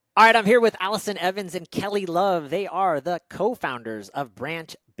All right, I'm here with Allison Evans and Kelly Love. They are the co-founders of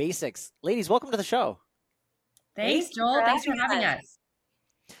Branch Basics. Ladies, welcome to the show. Thanks, Joel. Thanks for having us.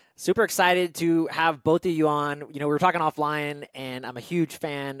 Super excited to have both of you on. We were talking offline, and I'm a huge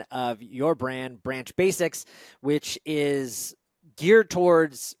fan of your brand, Branch Basics, which is geared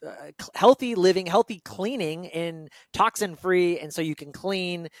towards healthy living, healthy cleaning, and toxin-free. And so you can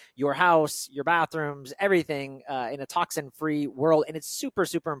clean your house, your bathrooms, everything in a toxin-free world. And it's super,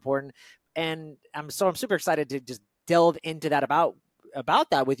 super important. And I'm super excited to just delve into that about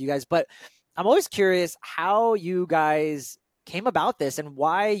that with you guys. But I'm always curious how you guys came about this and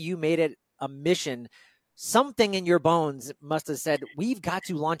why you made it a mission. Something in your bones must have said, we've got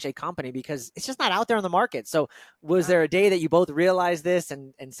to launch a company because it's just not out there on the market. So was there a day that you both realized this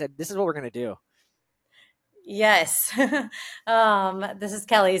and said, this is what we're going to do? Yes. This is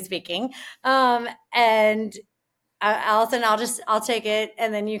Kelly speaking. And Allison, I'll take it,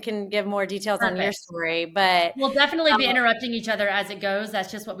 and then you can give more details on your story. But we'll definitely be interrupting each other as it goes.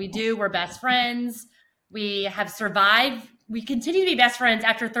 That's just what we do. We're best friends. We have survived. We continue to be best friends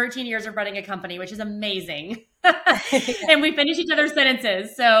after 13 years of running a company, which is amazing. And we finish each other's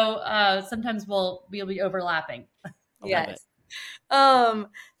sentences. So sometimes we'll be overlapping. Yes.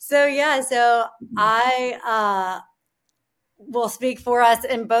 So I will speak for us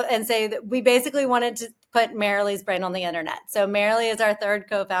and say that we basically wanted to put Marilee's brand on the internet. So Marilee is our third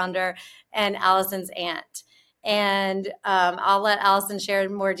co-founder and Allison's aunt. And I'll let Allison share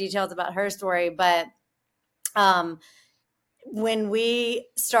more details about her story. But when we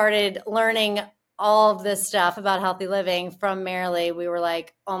started learning all of this stuff about healthy living from Marilee, we were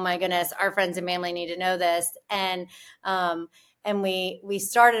like, oh my goodness, our friends and family need to know this. And we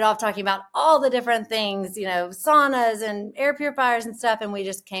started off talking about all the different things, saunas and air purifiers and stuff. And we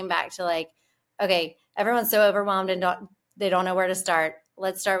just came back to like, okay, everyone's so overwhelmed and they don't know where to start.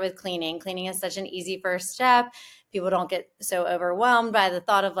 Let's start with cleaning. Cleaning is such an easy first step. People don't get so overwhelmed by the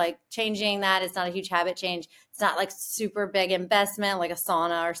thought of like changing that. It's not a huge habit change. It's not like super big investment like a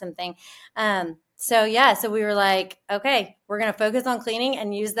sauna or something. So we were like, okay, we're going to focus on cleaning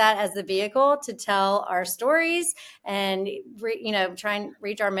and use that as the vehicle to tell our stories and, try and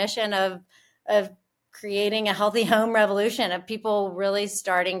reach our mission of creating a healthy home revolution, of people really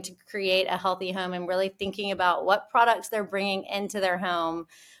starting to create a healthy home and really thinking about what products they're bringing into their home,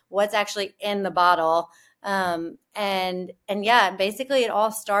 what's actually in the bottle. Basically it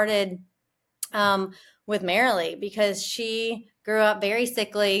all started with Marilee because she grew up very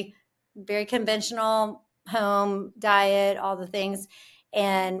sickly, very conventional home diet, all the things,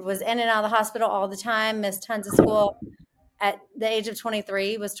 and was in and out of the hospital all the time, missed tons of school. At the age of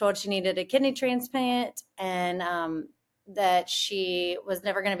 23, was told she needed a kidney transplant and that she was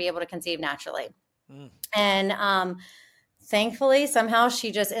never going to be able to conceive naturally. And thankfully, somehow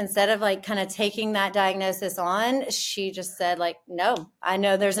she just, instead of like kind of taking that diagnosis on, she just said like, no, I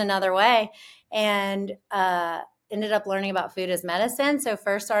know there's another way. And ended up learning about food as medicine. So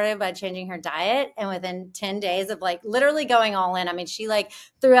first started by changing her diet, and within 10 days of like literally going all in, I mean, she like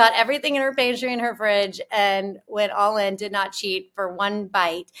threw out everything in her pantry and her fridge and went all in, did not cheat for one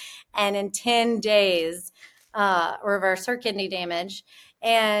bite. And in 10 days, reversed her kidney damage.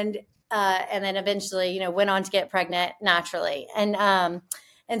 And then eventually, went on to get pregnant naturally. And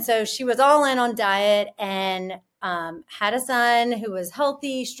so she was all in on diet and had a son who was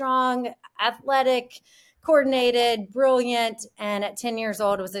healthy, strong, athletic, coordinated, brilliant, and at 10 years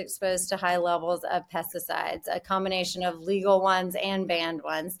old was exposed to high levels of pesticides, a combination of legal ones and banned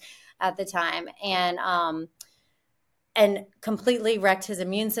ones at the time. And completely wrecked his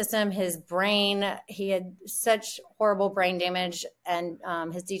immune system, his brain. He had such horrible brain damage, and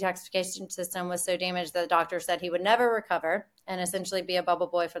his detoxification system was so damaged that the doctor said he would never recover and essentially be a bubble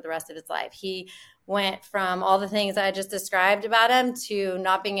boy for the rest of his life. He went from all the things I just described about him to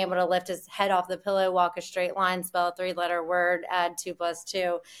not being able to lift his head off the pillow, walk a straight line, spell a 3-letter word, add 2 +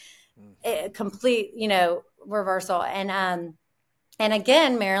 2, complete, reversal. And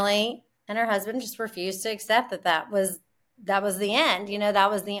again, Marilee and her husband just refused to accept that was the end.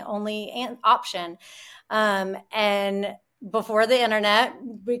 That was the only option. And before the internet,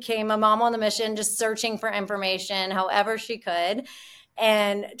 became a mom on a mission, just searching for information however she could,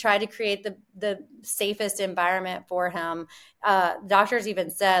 and tried to create the safest environment for him. Doctors even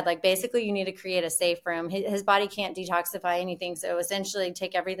said, like, basically you need to create a safe room. His body can't detoxify anything. So essentially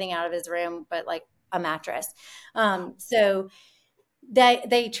take everything out of his room, but like a mattress. So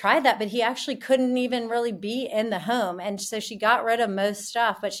they tried that, but he actually couldn't even really be in the home. And so she got rid of most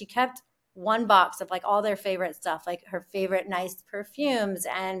stuff, but she kept one box of like all their favorite stuff, like her favorite nice perfumes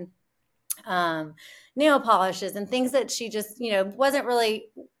and nail polishes and things that she just, wasn't really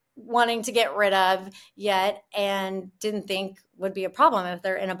wanting to get rid of yet and didn't think would be a problem if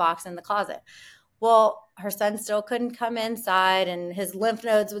they're in a box in the closet. Well, her son still couldn't come inside and his lymph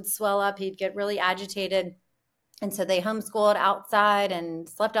nodes would swell up. He'd get really agitated. And so they homeschooled outside and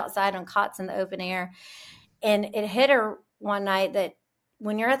slept outside on cots in the open air. And it hit her one night that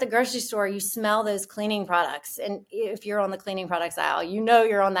when you're at the grocery store, you smell those cleaning products. And if you're on the cleaning products aisle, you know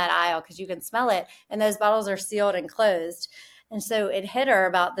you're on that aisle because you can smell it. And those bottles are sealed and closed. And so it hit her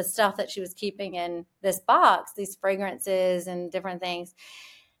about the stuff that she was keeping in this box, these fragrances and different things.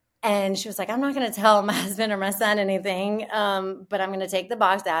 And she was like, I'm not going to tell my husband or my son anything, but I'm going to take the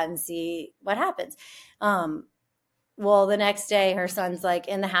box out and see what happens. Well, the next day, her son's like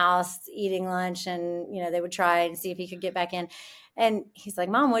in the house eating lunch, and they would try and see if he could get back in. And he's like,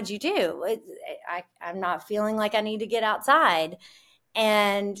 Mom, what'd you do? I'm not feeling like I need to get outside.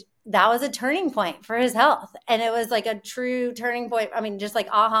 And that was a turning point for his health. And it was like a true turning point. I mean, just like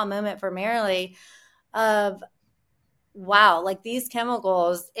aha moment for Marilee of, wow, like these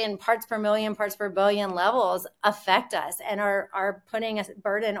chemicals in parts per million, parts per billion levels affect us and are putting a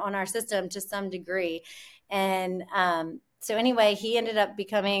burden on our system to some degree. And so anyway, he ended up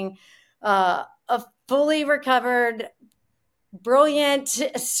becoming a fully recovered, brilliant,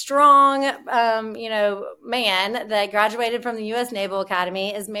 strong, man that graduated from the U.S. Naval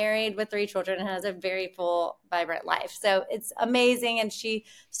Academy, is married with 3 children, and has a very full, vibrant life. So it's amazing. And she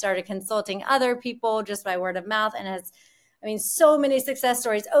started consulting other people just by word of mouth, and has, so many success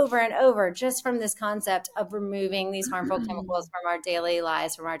stories over and over just from this concept of removing these harmful chemicals from our daily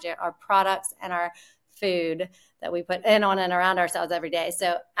lives, from our products and our food that we put in, on, and around ourselves every day.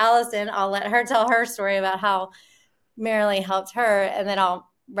 So Allison, I'll let her tell her story about how Marilee helped her, and then I'll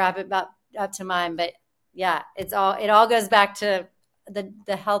wrap it up to mine. But yeah, it all goes back to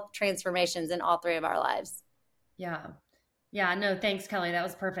the health transformations in all 3 of our lives. Yeah. No, thanks, Kelly. That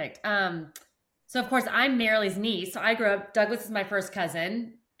was perfect. So of course I'm Marilee's niece. So I grew up, Douglas is my first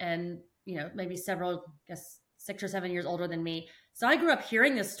cousin, and maybe several, 6 or 7 years older than me. So I grew up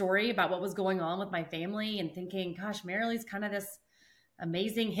hearing this story about what was going on with my family and thinking, gosh, Marilee's kind of this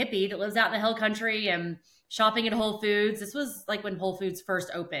amazing hippie that lives out in the hill country and shopping at Whole Foods. This was like when Whole Foods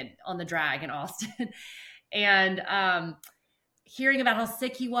first opened on the Drag in Austin. And hearing about how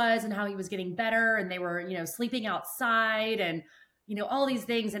sick he was and how he was getting better, and they were, sleeping outside and, all these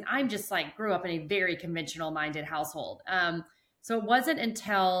things. And I'm just like, grew up in a very conventional minded household. So it wasn't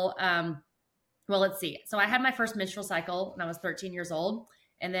until, well, let's see. So I had my first menstrual cycle when I was 13 years old,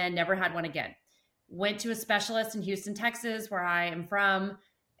 and then never had one again. Went to a specialist in Houston, Texas, where I am from.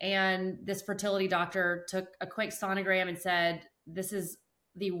 And this fertility doctor took a quick sonogram and said, this is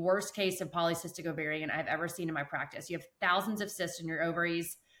the worst case of polycystic ovarian I've ever seen in my practice. You have thousands of cysts in your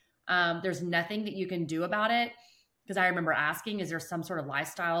ovaries. There's nothing that you can do about it. Because I remember asking, is there some sort of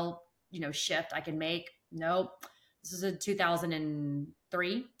lifestyle, shift I can make? Nope. This is in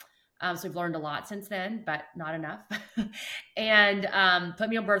 2003. So we've learned a lot since then, but not enough. And put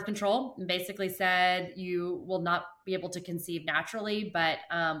me on birth control and basically said, you will not be able to conceive naturally, but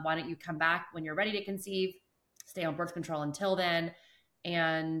why don't you come back when you're ready to conceive, stay on birth control until then,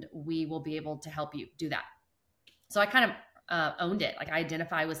 and we will be able to help you do that. So I kind of owned it. Like, I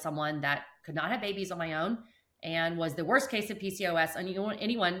identify with someone that could not have babies on my own and was the worst case of PCOS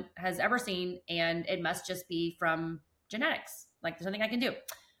anyone has ever seen. And it must just be from genetics. Like, there's nothing I can do.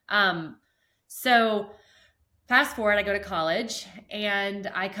 So fast forward, I go to college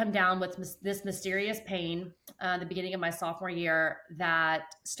and I come down with this mysterious pain, the beginning of my sophomore year,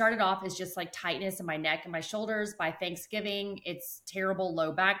 that started off as just like tightness in my neck and my shoulders. By Thanksgiving, it's terrible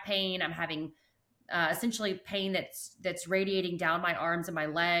low back pain. I'm having essentially pain that's radiating down my arms and my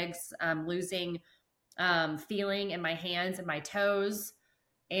legs. I'm losing feeling in my hands and my toes.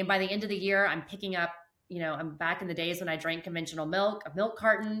 And by the end of the year, I'm picking up, I'm back in the days when I drank conventional milk, a milk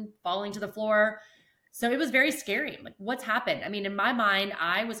carton falling to the floor. So it was very scary. Like, what's happened? I mean, in my mind,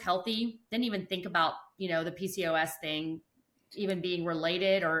 I was healthy, didn't even think about, the PCOS thing even being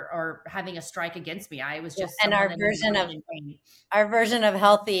related or having a strike against me. I was just, and our version of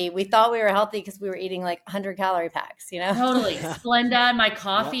healthy, we thought we were healthy because we were eating like 100-calorie packs, Totally. Splenda, my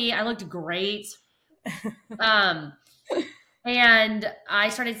coffee, yep. I looked great. And I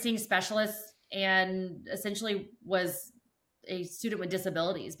started seeing specialists, and essentially was a student with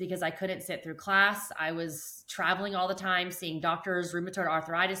disabilities because I couldn't sit through class. I was traveling all the time, seeing doctors, rheumatoid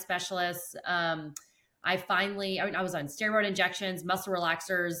arthritis specialists. I was on steroid injections, muscle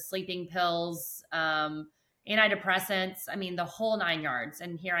relaxers, sleeping pills, antidepressants. I mean, the whole 9 yards.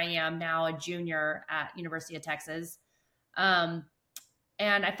 And here I am now, a junior at University of Texas. And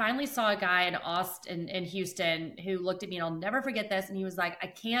I finally saw a guy in Houston, who looked at me, and I'll never forget this. And he was like, I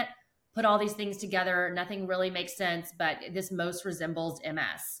can't put all these things together. Nothing really makes sense, but this most resembles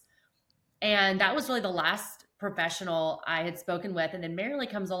MS. And that was really the last professional I had spoken with. And then Marilee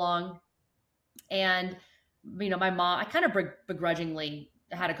comes along, and, you know, my mom, I kind of begrudgingly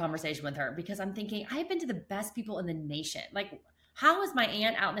had a conversation with her because I'm thinking, I've been to the best people in the nation. Like, how is my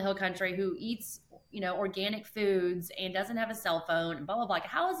aunt out in the hill country who eats, you know, organic foods and doesn't have a cell phone and blah, blah, blah. Like,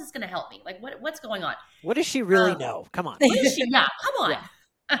 how is this going to help me? Like, what's going on? What does she really know? Come on. What is she? Yeah, come on.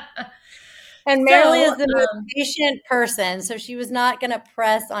 Yeah. And Marilee is the most patient person, so she was not going to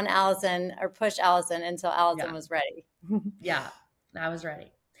press on Allison or push Allison until Allison was ready. Yeah, I was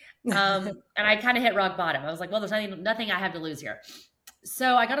ready. And I kind of hit rock bottom. I was like, well, there's nothing I have to lose here.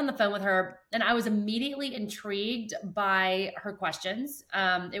 So I got on the phone with her, and I was immediately intrigued by her questions.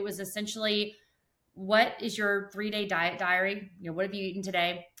 It was essentially, what is your 3-day diet diary? You know, what have you eaten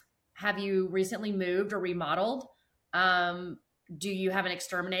today? Have you recently moved or remodeled? Do you have an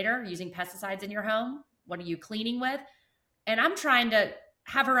exterminator using pesticides in your home? What are you cleaning with? And I'm trying to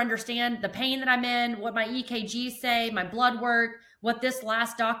have her understand the pain that I'm in, what my EKGs say, my blood work, what this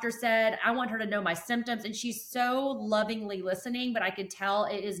last doctor said. I want her to know my symptoms. And she's so lovingly listening, but I could tell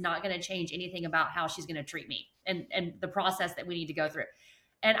it is not going to change anything about how she's going to treat me and the process that we need to go through.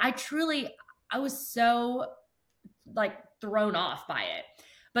 And I was so like thrown off by it.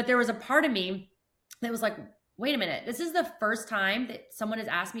 But there was a part of me that was like, wait a minute, this is the first time that someone has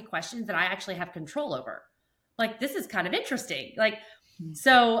asked me questions that I actually have control over. Like, this is kind of interesting. Like,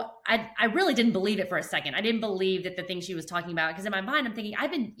 so I really didn't believe it for a second. I didn't believe that the things she was talking about, because in my mind, I'm thinking,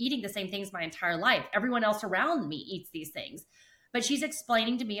 I've been eating the same things my entire life. Everyone else around me eats these things. But she's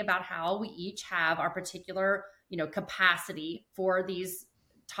explaining to me about how we each have our particular, you know, capacity for these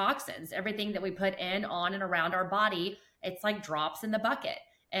toxins. Everything that we put in, on, and around our body, it's like drops in the bucket.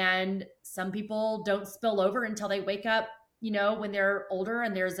 And some people don't spill over until they wake up, you know, when they're older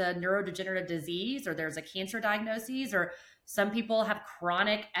and there's a neurodegenerative disease or there's a cancer diagnosis, or some people have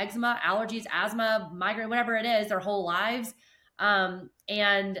chronic eczema, allergies, asthma, migraine, whatever it is, their whole lives.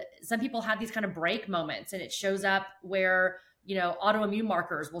 And some people have these kind of break moments, and it shows up where, you know, autoimmune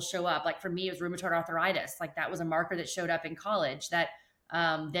markers will show up. Like for me, it was rheumatoid arthritis. Like that was a marker that showed up in college that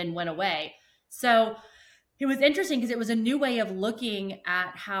then went away. So it was interesting because it was a new way of looking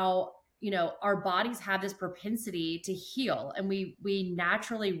at how, you know, our bodies have this propensity to heal, and we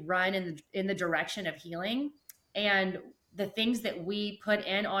naturally run in the direction of healing. And the things that we put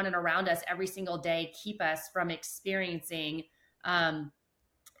in, on, and around us every single day keep us from experiencing,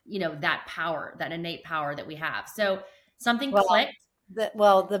 you know, that power, that innate power that we have. So something clicked.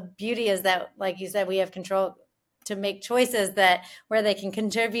 The beauty is that, like you said, we have control to make choices that where they can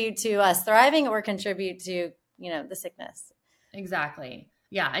contribute to us thriving or contribute to, you know, the sickness. Exactly.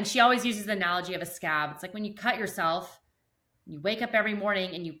 Yeah. And she always uses the analogy of a scab. It's like when you cut yourself, you wake up every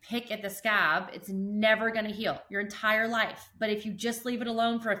morning and you pick at the scab, it's never going to heal your entire life. But if you just leave it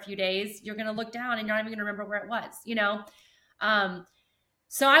alone for a few days, you're going to look down and you're not even going to remember where it was, you know?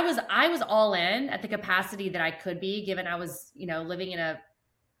 So I was all in at the capacity that I could be, given I was, you know, living in a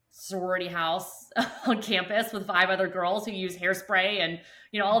sorority house on campus with 5 other girls who use hairspray and,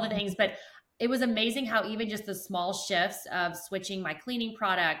 you know, all the things. But it was amazing how even just the small shifts of switching my cleaning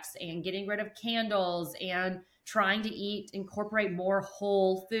products and getting rid of candles and trying to incorporate more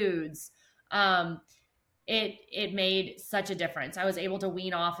whole foods, it made such a difference. I was able to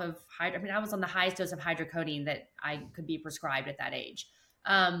wean off of, I was on the highest dose of hydrocodone that I could be prescribed at that age.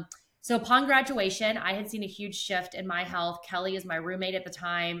 So upon graduation, I had seen a huge shift in my health. Kelly is my roommate at the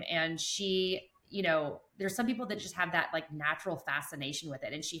time, and she, you know, there's some people that just have that like natural fascination with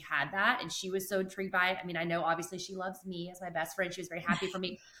it. And she had that, and she was so intrigued by it. I mean, I know obviously she loves me as my best friend. She was very happy for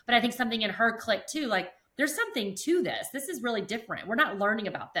me, but I think something in her clicked too. Like, there's something to this. This is really different. We're not learning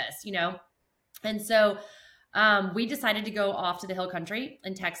about this, you know? And so we decided to go off to the hill country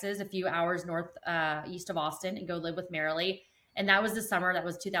in Texas, a few hours east of Austin, and go live with Marilee. And that was the summer, that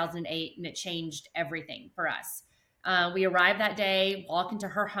was 2008, and it changed everything for us. We arrived that day, walk into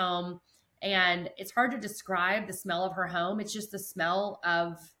her home, and it's hard to describe the smell of her home. It's just the smell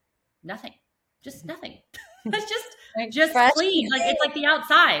of nothing, just nothing. It's just clean. Like, it's like the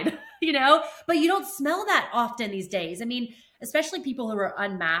outside, you know, but you don't smell that often these days. I mean, especially people who are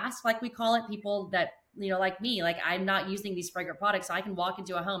unmasked, like we call it, people that, you know, like me, like I'm not using these fragrant products. So I can walk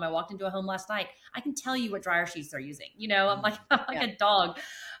into a home. I walked into a home last night. I can tell you what dryer sheets they're using. You know, I'm like a dog.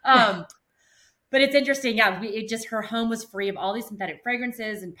 But it's interesting. Yeah. Her home was free of all these synthetic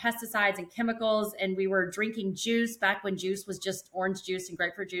fragrances and pesticides and chemicals. And we were drinking juice back when juice was just orange juice and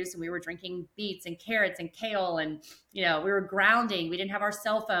grapefruit juice. And we were drinking beets and carrots and kale. And, you know, we were grounding. We didn't have our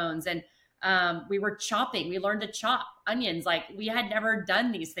cell phones. And We were chopping. We learned to chop onions. Like, we had never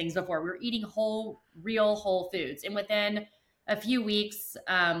done these things before. We were eating real whole foods. And within a few weeks,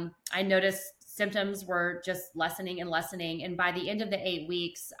 I noticed symptoms were just lessening and lessening. And by the end of the 8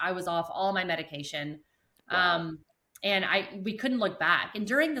 weeks, I was off all my medication. Wow. And we couldn't look back. And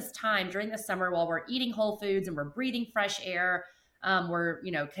during this time, during the summer, while we're eating whole foods and we're breathing fresh air, we're,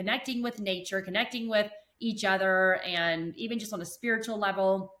 connecting with nature, connecting with each other, and even just on a spiritual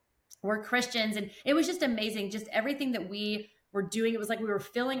level, we're Christians. And it was just amazing. Just everything that we were doing. It was like we were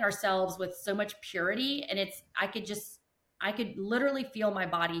filling ourselves with so much purity. And I could literally feel my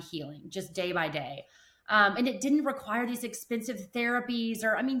body healing just day by day. And it didn't require these expensive therapies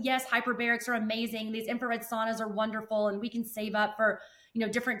yes, hyperbarics are amazing. These infrared saunas are wonderful, and we can save up for,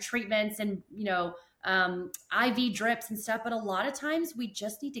 different treatments and, IV drips and stuff. But a lot of times we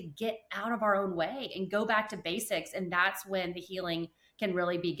just need to get out of our own way and go back to basics. And that's when the healing can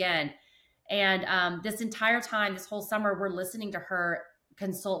really begin. And this entire time, this whole summer, we're listening to her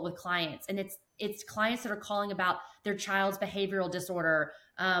consult with clients, and it's clients that are calling about their child's behavioral disorder,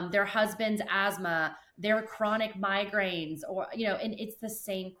 their husband's asthma, their chronic migraines, or, and it's the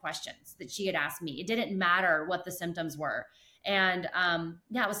same questions that she had asked me. It didn't matter what the symptoms were. And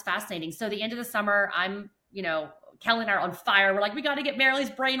it was fascinating. So the end of the summer, I'm, Kelly and I are on fire. We're like, we got to get Marilee's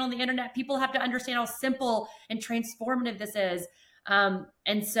brain on the internet. People have to understand how simple and transformative this is.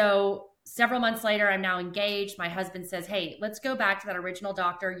 And so several months later, I'm now engaged. My husband says, hey, let's go back to that original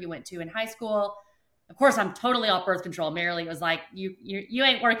doctor you went to in high school. Of course, I'm totally off birth control. Marilee was like, you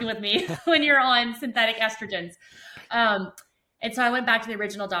ain't working with me when you're on synthetic estrogens. And so I went back to the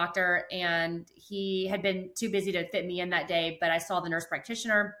original doctor, and he had been too busy to fit me in that day. But I saw the nurse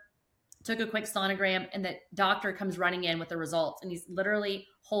practitioner, took a quick sonogram, and the doctor comes running in with the results. And he's literally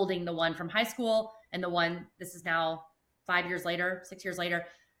holding the one from high school and the one, this is now 6 years later.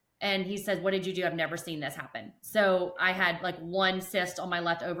 And he said, what did you do? I've never seen this happen. So I had like 1 cyst on my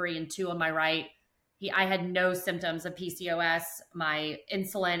left ovary and 2 on my right. I had no symptoms of PCOS, my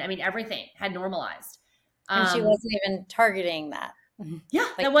insulin. Everything had normalized. And she wasn't even targeting that. Yeah,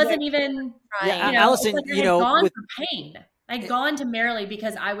 that wasn't even, Allison, like I had gone for pain. I'd gone to Marilee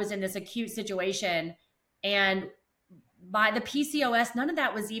because I was in this acute situation, and by the PCOS, none of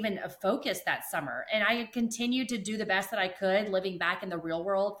that was even a focus that summer. And I had continued to do the best that I could, living back in the real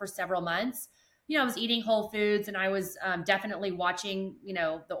world for several months. I was eating whole foods, and I was definitely watching,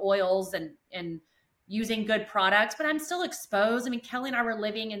 the oils and using good products, but I'm still exposed. Kelly and I were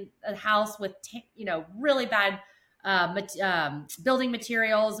living in a house with, really bad building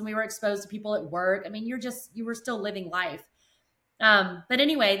materials, and we were exposed to people at work. You were still living life. But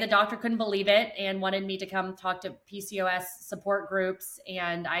anyway, the doctor couldn't believe it and wanted me to come talk to PCOS support groups.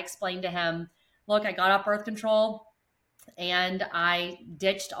 And I explained to him, look, I got off birth control and I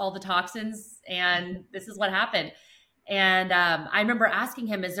ditched all the toxins, and this is what happened. And I remember asking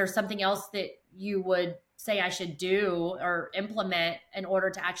him, is there something else that you would say I should do or implement in order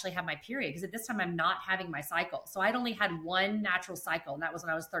to actually have my period? Because at this time I'm not having my cycle. So I'd only had 1 natural cycle, and that was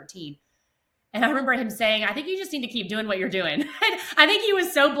when I was 13. And I remember him saying, I think you just need to keep doing what you're doing. I think he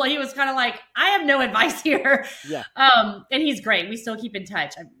was he was kind of like, I have no advice here. Yeah. And he's great. We still keep in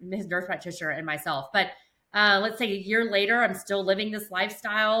touch, his nurse practitioner and myself. But let's say a year later, I'm still living this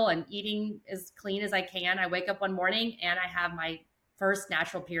lifestyle and eating as clean as I can. I wake up one morning and I have my first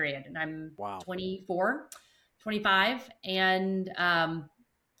natural period, and I'm 24, 25. And a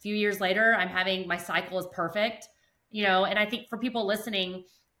few years later, I'm having my cycle is perfect, and I think for people listening,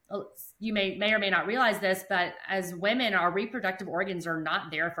 you may or may not realize this, but as women, our reproductive organs are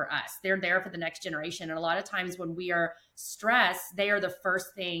not there for us. They're there for the next generation. And a lot of times when we are stressed, they are the first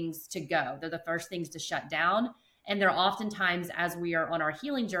things to go. They're the first things to shut down. And they're oftentimes, as we are on our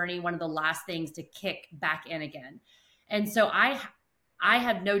healing journey, one of the last things to kick back in again. And so I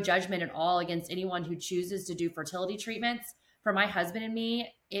have no judgment at all against anyone who chooses to do fertility treatments. For my husband and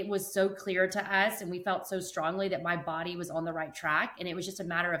me, it was so clear to us, and we felt so strongly that my body was on the right track. And it was just a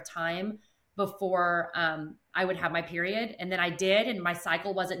matter of time before I would have my period. And then I did, and my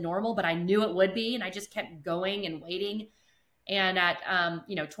cycle wasn't normal, but I knew it would be. And I just kept going and waiting. And at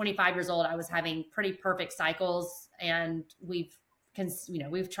 25 years old, I was having pretty perfect cycles. And we've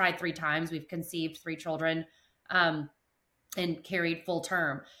tried 3 times. We've conceived 3 children and carried full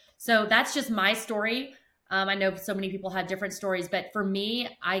term. So that's just my story. I know so many people have different stories, but for me,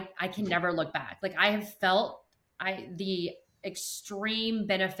 I can never look back. Like, I have felt the extreme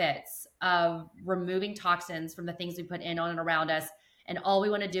benefits of removing toxins from the things we put in, on, and around us. And all we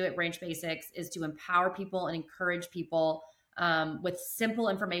want to do at Branch Basics is to empower people and encourage people with simple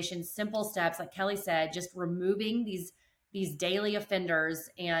information, simple steps. Like Kelly said, just removing these these daily offenders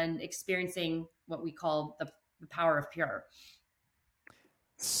and experiencing what we call the power of pure.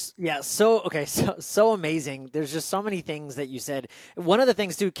 Yeah. So, okay. So amazing. There's just so many things that you said. One of the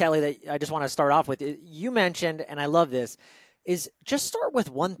things too, Kelly, that I just want to start off with, you mentioned, and I love this, is just start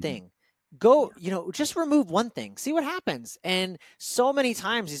with one thing. Go, just remove one thing, see what happens. And so many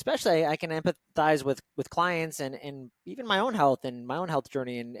times, especially I can empathize with clients and even my own health and my own health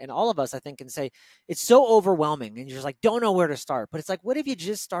journey. And all of us, I think, can say it's so overwhelming and you're just like, don't know where to start. But it's like, what if you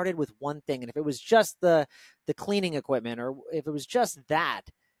just started with one thing? And if it was just the cleaning equipment, or if it was just that,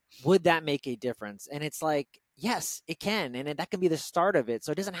 would that make a difference? And it's like, yes, it can. And that can be the start of it.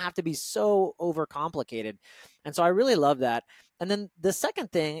 So it doesn't have to be so overcomplicated. And so I really love that. And then the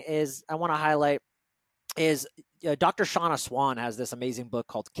second thing is I want to highlight is Dr. Shauna Swan has this amazing book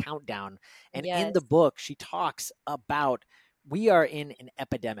called Countdown. And in the book, she talks about we are in an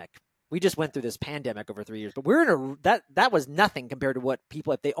epidemic. We just went through this pandemic over 3 years, but we're in that was nothing compared to what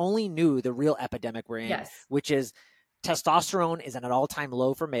people, if they only knew the real epidemic we're in, which is testosterone is at an all-time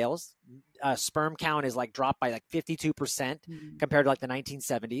low for males. Sperm count is like dropped by like 52% compared to like the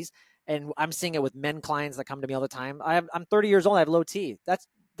 1970s. And I'm seeing it with men clients that come to me all the time. I'm 30 years old. I have low T.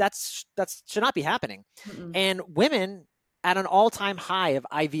 That's should not be happening. And women at an all-time high of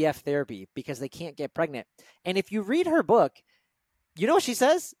IVF therapy because they can't get pregnant. And if you read her book, you know what she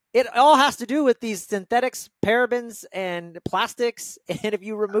says? It all has to do with these synthetics, parabens, and plastics. And if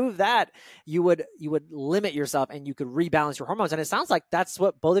you remove that, you would limit yourself and you could rebalance your hormones. And it sounds like that's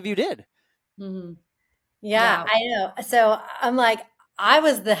what both of you did. Yeah, I know. So I'm like, I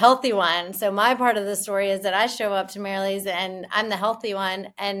was the healthy one. So my part of the story is that I show up to Marilee's and I'm the healthy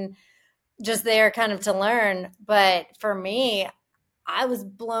one and just there kind of to learn. But for me, I was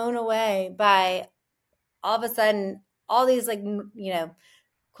blown away by all of a sudden all these like,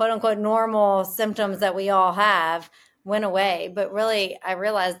 quote unquote normal symptoms that we all have went away. But really, I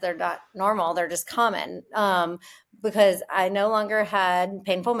realized they're not normal. They're just common because I no longer had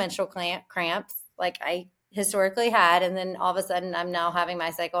painful menstrual cramps like I historically had. And then all of a sudden I'm now having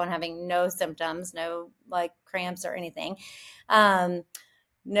my cycle and having no symptoms, no like cramps or anything.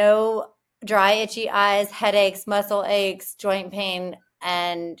 No dry, itchy eyes, headaches, muscle aches, joint pain,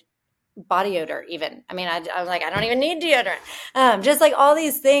 and body odor even. I mean, I was like, I don't even need deodorant. Just like all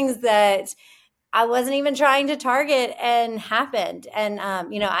these things that I wasn't even trying to target and happened. And,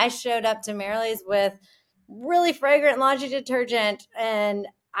 I showed up to Marilee's with really fragrant laundry detergent and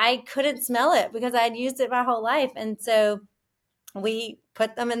I couldn't smell it because I had used it my whole life. And so we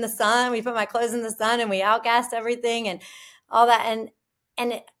put them in the sun, we put my clothes in the sun and we outgassed everything and all that.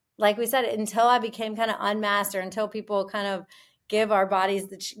 And it, like we said, until I became kind of unmasked or until people kind of give our bodies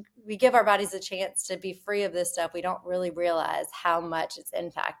the chance to be free of this stuff, we don't really realize how much it's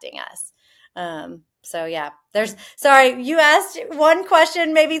impacting us. So yeah, sorry, you asked one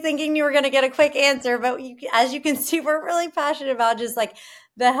question, maybe thinking you were going to get a quick answer, but as you can see, we're really passionate about just like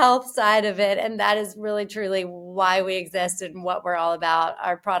the health side of it. And that is really, truly why we exist and what we're all about.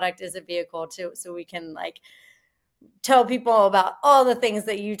 Our product is a vehicle so we can like tell people about all the things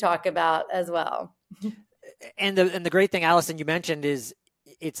that you talk about as well. And the great thing, Allison, you mentioned is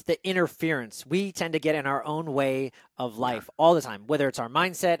it's the interference. We tend to get in our own way of life all the time, whether it's our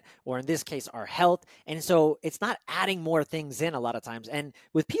mindset or in this case, our health. And so it's not adding more things in a lot of times. And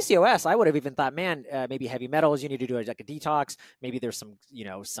with PCOS, I would have even thought, man, maybe heavy metals, you need to do like a detox. Maybe there's some,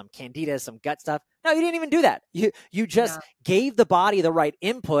 some candida, some gut stuff. No, you didn't even do that. You just gave the body the right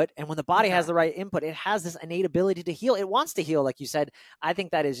input. And when the body has the right input, it has this innate ability to heal. It wants to heal, like you said. I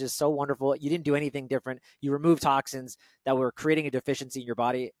think that is just so wonderful. You didn't do anything different. You removed toxins that were creating a deficiency in your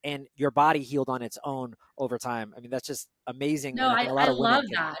body, and your body healed on its own over time. I mean, that's just amazing. No, I love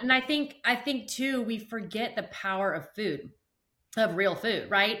that. And I think too, we forget the power of food, of real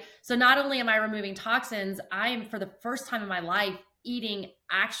food, right? So not only am I removing toxins, I am for the first time in my life eating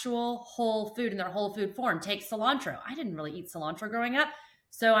actual whole food in their whole food form. Take cilantro. I didn't really eat cilantro growing up.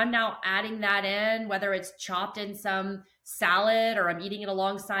 So I'm now adding that in, whether it's chopped in some salad or I'm eating it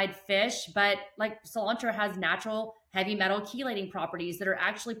alongside fish. But like cilantro has natural heavy metal chelating properties that are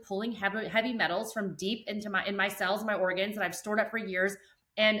actually pulling heavy metals from deep into my cells, my organs that I've stored up for years.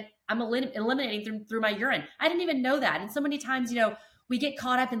 And I'm eliminating through my urine. I didn't even know that. And so many times, we get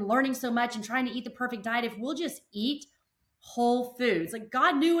caught up in learning so much and trying to eat the perfect diet. If we'll just eat whole foods, like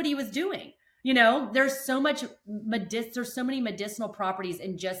God knew what he was doing. There's so many medicinal properties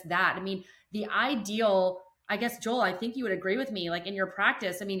in just that. I mean, the ideal, I guess, Joel, I think you would agree with me, like in your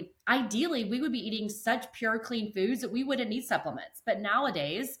practice, I mean, ideally we would be eating such pure, clean foods that we wouldn't need supplements. But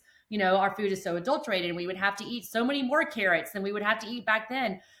nowadays, our food is so adulterated and we would have to eat so many more carrots than we would have to eat back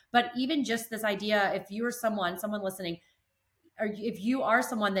then. But even just this idea, if you are someone listening, if you are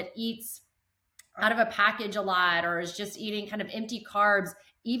someone that eats out of a package a lot or is just eating kind of empty carbs,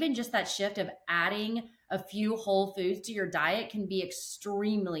 even just that shift of adding a few whole foods to your diet can be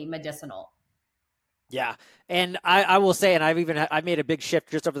extremely medicinal. Yeah. And I will say, and I've made a big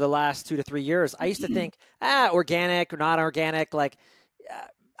shift just over the last 2 to 3 years. I used to think, organic or not organic, like,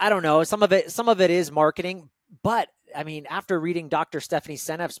 I don't know. Some of it is marketing, but I mean, after reading Dr. Stephanie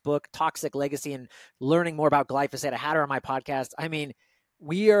Seneff's book, Toxic Legacy, and learning more about glyphosate, I had her on my podcast. I mean,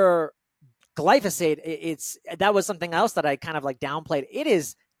 glyphosate, that was something else that I kind of like downplayed. It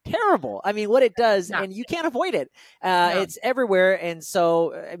is terrible. I mean, what it does, and you can't avoid it. It's everywhere. And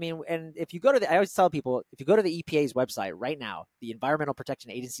so, I mean, and if you go to I always tell people, if you go to the EPA's website right now, the Environmental Protection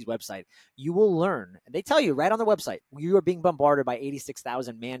Agency's website, you will learn, and they tell you right on the website, you are being bombarded by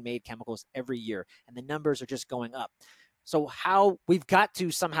 86,000 man-made chemicals every year, and the numbers are just going up. So we've got to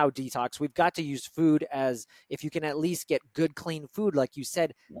somehow detox. We've got to use food as, if you can at least get good, clean food, like you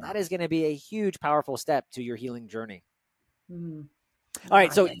said, that is going to be a huge, powerful step to your healing journey. Mm-hmm. All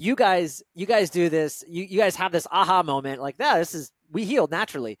right. So you guys do this, you guys have this aha moment, like, we healed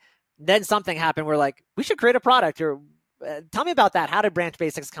naturally. Then something happened. We're like, we should create a product. Or tell me about that. How did Branch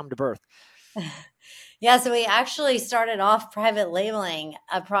Basics come to birth? Yeah, so we actually started off private labeling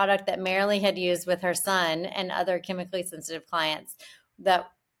a product that Marilee had used with her son and other chemically sensitive clients that,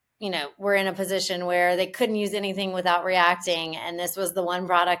 were in a position where they couldn't use anything without reacting. And this was the one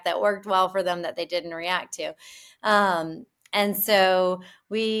product that worked well for them that they didn't react to. And so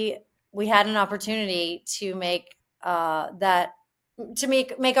we had an opportunity to make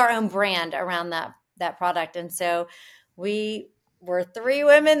make our own brand around that product. And so we were 3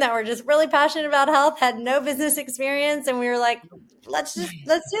 women that were just really passionate about health, had no business experience. And we were like, let's do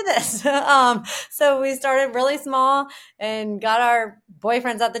this. So we started really small and got our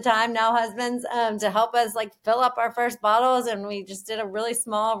boyfriends at the time, now husbands, to help us like fill up our first bottles. And we just did a really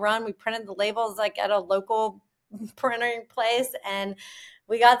small run. We printed the labels like at a local printing place, and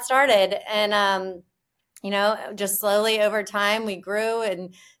we got started. And, just slowly over time, we grew,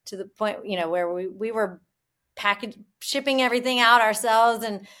 and to the point, where we were shipping everything out ourselves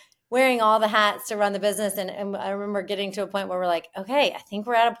and wearing all the hats to run the business. And I remember getting to a point where we're like, okay, I think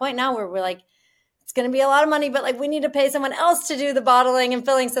we're at a point now where we're like, it's going to be a lot of money, but like we need to pay someone else to do the bottling and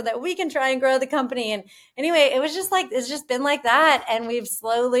filling so that we can try and grow the company. And anyway, it's just been like that. And we've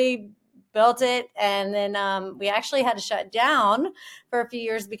slowly built it. And then we actually had to shut down for a few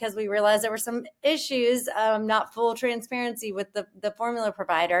years because we realized there were some issues, not full transparency with the formula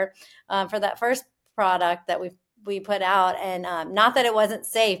provider for that first product that we put out. And not that it wasn't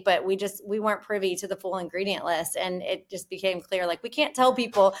safe, but we weren't privy to the full ingredient list. And it just became clear, like, we can't tell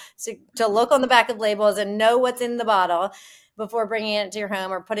people to look on the back of labels and know what's in the bottle before bringing it to your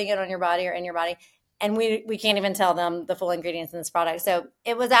home or putting it on your body or in your body. And we can't even tell them the full ingredients in this product. So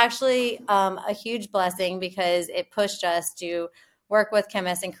it was actually a huge blessing because it pushed us to work with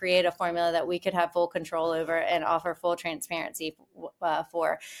chemists and create a formula that we could have full control over and offer full transparency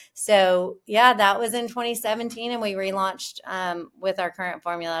for. So yeah, that was in 2017, and we relaunched with our current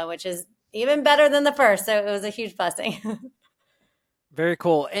formula, which is even better than the first. So it was a huge blessing. Very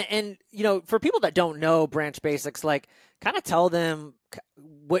cool. And for people that don't know Branch Basics, like, kind of tell them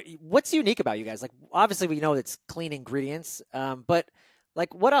what's unique about you guys. Like, obviously we know it's clean ingredients, but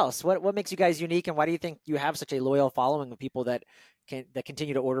like, what else? What makes you guys unique, and why do you think you have such a loyal following of people that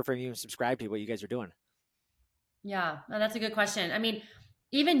continue to order from you and subscribe to what you guys are doing? Yeah, no, that's a good question. I mean,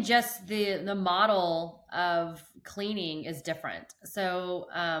 even just the model of cleaning is different. So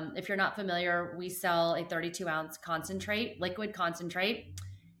if you're not familiar, we sell a 32-ounce liquid concentrate,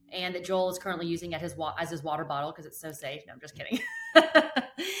 and that Joel is currently using as his water bottle because it's so safe. No, I'm just kidding.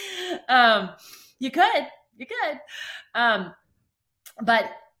 You could.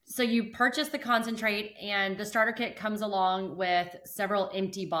 But so you purchase the concentrate, and the starter kit comes along with several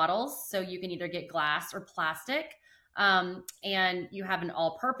empty bottles. So you can either get glass or plastic. And you have an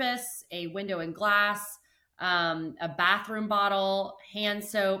all-purpose, a window and glass, a bathroom bottle, hand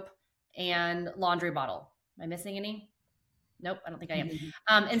soap, and laundry bottle. Am I missing any? Nope, I don't think I am.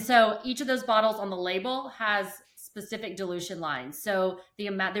 And so each of those bottles on the label has specific dilution lines. So the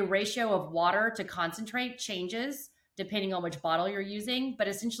ratio of water to concentrate changes depending on which bottle you're using, but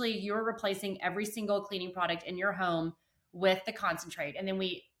essentially you're replacing every single cleaning product in your home with the concentrate. And then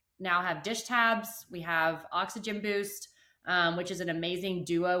we now have dish tabs. We have Oxygen Boost, which is an amazing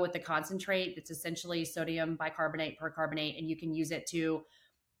duo with the concentrate. It's essentially sodium bicarbonate, percarbonate, and you can use it to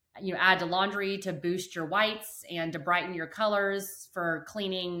add to laundry to boost your whites and to brighten your colors for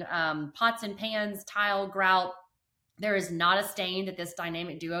cleaning pots and pans, tile, grout. There is not a stain that this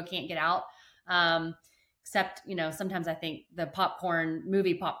dynamic duo can't get out. except, sometimes I think the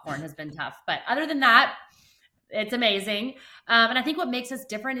movie popcorn has been tough. But other than that, it's amazing. And I think what makes us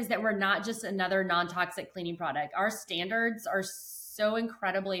different is that we're not just another non-toxic cleaning product. Our standards are so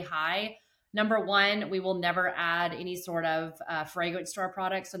incredibly high. Number one, we will never add any sort of fragrance to our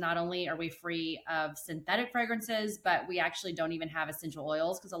product. So not only are we free of synthetic fragrances, but we actually don't even have essential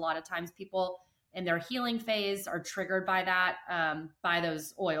oils, because a lot of times people in their healing phase are triggered by that, by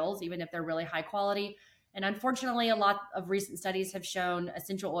those oils, even if they're really high quality. And unfortunately, a lot of recent studies have shown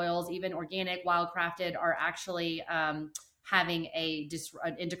essential oils, even organic, wildcrafted, are actually having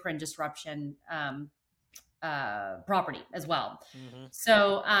an endocrine disruption property as well. Mm-hmm.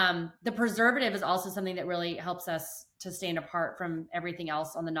 So the preservative is also something that really helps us to stand apart from everything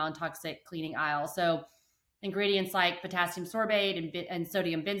else on the non-toxic cleaning aisle. So ingredients like potassium sorbate and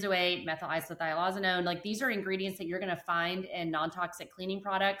sodium benzoate, methyl isothiazolone, like these are ingredients that you're going to find in non-toxic cleaning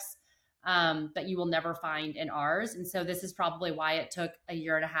products that you will never find in ours. And so this is probably why it took a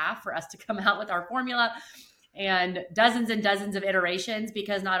year and a half for us to come out with our formula and dozens of iterations,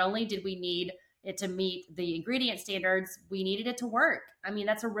 because not only did we need it to meet the ingredient standards, we needed it to work. I mean,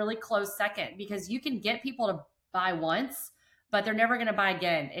 that's a really close second, because you can get people to buy once, but they're never going to buy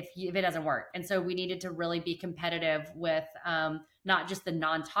again if it doesn't work. And so we needed to really be competitive with not just the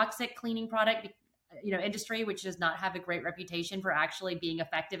non-toxic cleaning product, industry, which does not have a great reputation for actually being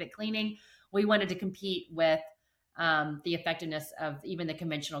effective at cleaning. We wanted to compete with the effectiveness of even the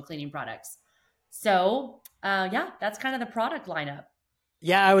conventional cleaning products. So that's kind of the product lineup.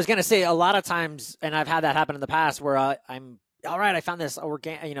 Yeah, I was going to say a lot of times, and I've had that happen in the past, where I'm all right. I found this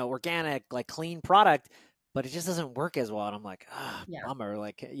organic, like clean product, but it just doesn't work as well. And I'm like, bummer.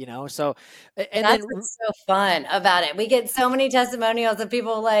 Like, so, and that's what's so fun about it. We get so many testimonials of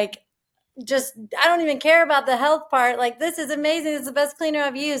people like, I don't even care about the health part. Like, this is amazing. It's the best cleaner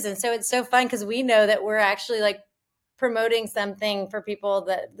I've used. And so it's so fun, because we know that we're actually like promoting something for people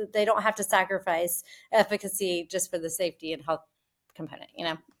that they don't have to sacrifice efficacy just for the safety and health component,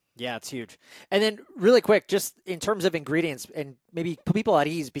 Yeah, it's huge. And then really quick, just in terms of ingredients, and maybe put people at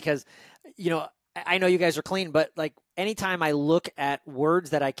ease, because, I know you guys are clean, but like anytime I look at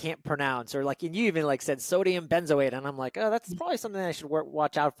words that I can't pronounce, or like, and you even like said sodium benzoate, and I'm like, oh, that's probably something I should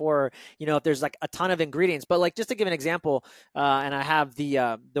watch out for, if there's like a ton of ingredients. But like, just to give an example, and I have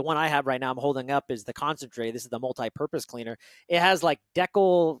the one I have right now I'm holding up is the concentrate. This is the multi-purpose cleaner. It has like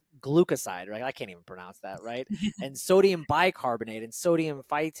decyl glucoside, right? I can't even pronounce that, right? And sodium bicarbonate and sodium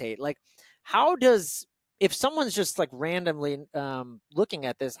phytate. Like, if someone's just like randomly looking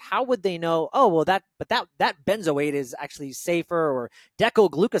at this, how would they know, oh, well, that benzoate is actually safer, or decyl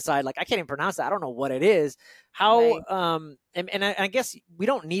glucoside, like I can't even pronounce that. I don't know what it is. How, right. And I guess we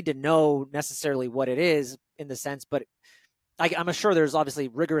don't need to know necessarily what it is in the sense, but I'm sure there's obviously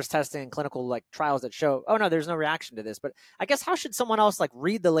rigorous testing and clinical like trials that show, oh no, there's no reaction to this. But I guess how should someone else like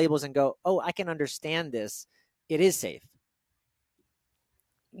read the labels and go, oh, I can understand this. It is safe.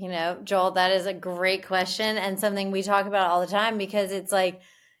 Joel, that is a great question, and something we talk about all the time, because it's like,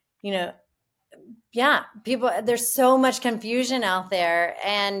 people, there's so much confusion out there,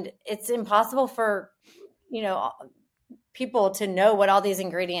 and it's impossible for, people to know what all these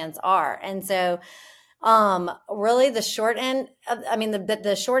ingredients are. And so really the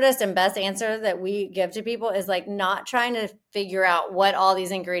shortest and best answer that we give to people is like not trying to figure out what all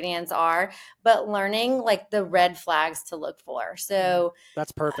these ingredients are, but learning like the red flags to look for. So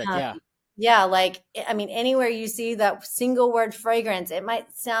that's perfect. Yeah. Like, anywhere you see that single word fragrance, it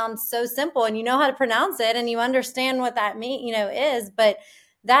might sound so simple and you know how to pronounce it and you understand what that is, but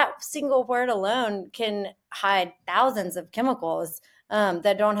that single word alone can hide thousands of chemicals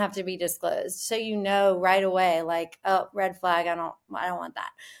that don't have to be disclosed. So right away, like, oh, red flag, I don't want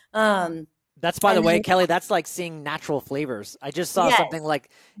that. That's, by the way, Kelly, that's like seeing natural flavors. I just saw something like,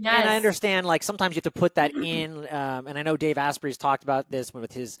 and I understand like sometimes you have to put that in. And I know Dave Asprey's talked about this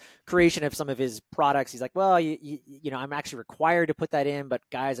with his creation of some of his products. He's like, well, I'm actually required to put that in, but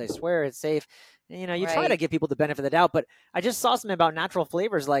guys, I swear it's safe. And, you try to give people the benefit of the doubt, but I just saw something about natural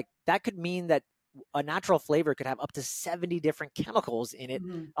flavors. Like that could mean that a natural flavor could have up to 70 different chemicals in it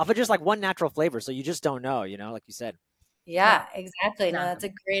off of just like one natural flavor. So you just don't know, like you said. Yeah, exactly. No, that's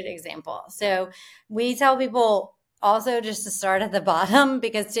a great example. So we tell people also just to start at the bottom,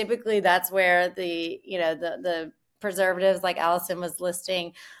 because typically that's where the preservatives like Allison was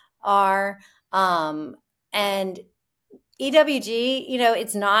listing are. And EWG,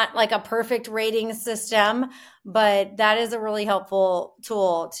 it's not like a perfect rating system, but that is a really helpful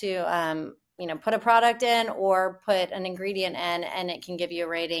tool to, put a product in or put an ingredient in, and it can give you a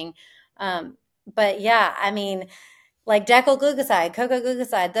rating. But yeah, like decyl glucoside, cocoa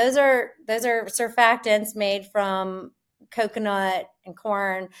glucoside. Those are surfactants made from coconut and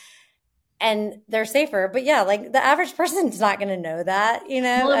corn, and they're safer. But yeah, like the average person's not going to know that, Well,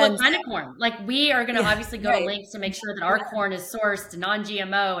 and what And kind of corn? Like we are going to yeah, obviously go to right, links to make sure that our corn is sourced,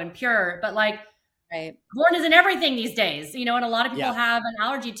 non-GMO and pure, but like right. corn isn't everything these days, and a lot of people Yeah. have an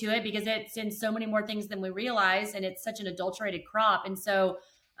allergy to it because it's in so many more things than we realize, and it's such an adulterated crop. And so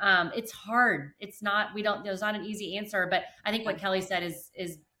it's hard. It's not, there's not an easy answer, but I think what Kelly said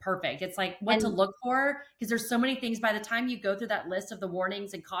is perfect. It's like what to And look for, because there's so many things by the time you go through that list of the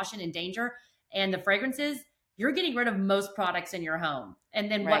warnings and caution and danger and the fragrances, you're getting rid of most products in your home.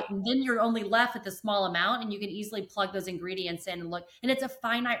 And then right. then you're only left with a small amount, and you can easily plug those ingredients in and look. And it's a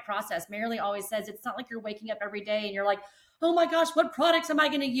finite process. Marilee always says it's not like you're waking up every day and you're like, oh my gosh, what products am I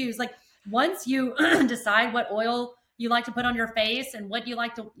going to use? Like once you decide what oil you like to put on your face and what you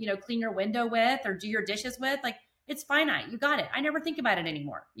like to, clean your window with or do your dishes with, like it's finite. You got it. I never think about it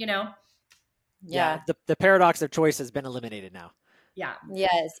anymore, Yeah. The paradox of choice has been eliminated now. Yeah.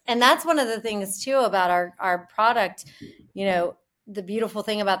 Yes. And that's one of the things too about our product. The beautiful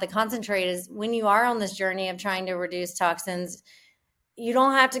thing about the concentrate is when you are on this journey of trying to reduce toxins, you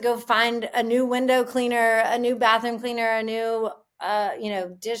don't have to go find a new window cleaner, a new bathroom cleaner, a new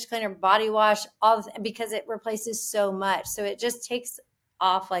dish cleaner, body wash, because it replaces so much. So it just takes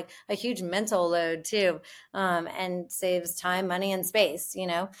off like a huge mental load too, and saves time, money, and space.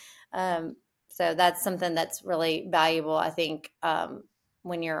 So that's something that's really valuable, I think,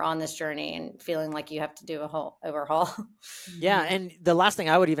 when you're on this journey and feeling like you have to do a whole overhaul. Yeah. And the last thing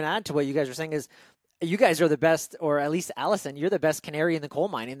I would even add to what you guys are saying is you guys are the best, or at least Allison, you're the best canary in the coal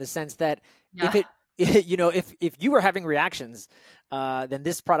mine, in the sense that if you were having reactions, then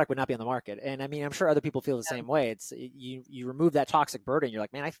this product would not be on the market. And I mean, I'm sure other people feel the same way. It's you remove that toxic burden. You're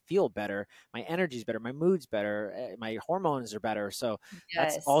like, man, I feel better. My energy's better. My mood's better. My hormones are better. So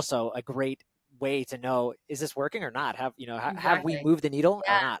that's Yes. also a great way to know, is this working or not? Have we Exactly. moved the needle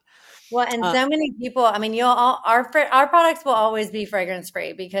or not? Well, and so many people, I mean, our products will always be fragrance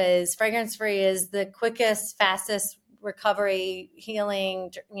free, because fragrance free is the quickest, fastest recovery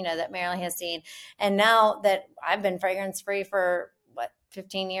healing, that Marilyn has seen. And now that I've been fragrance free for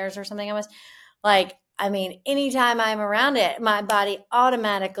 15 years or something, almost, like, I mean, anytime I'm around it, my body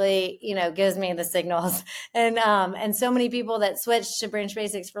automatically, gives me the signals. And so many people that switch to Branch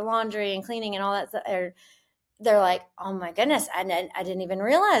Basics for laundry and cleaning and all that stuff, they're like, oh my goodness, I didn't even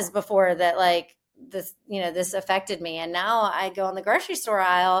realize before that, like, this, this affected me. And now I go on the grocery store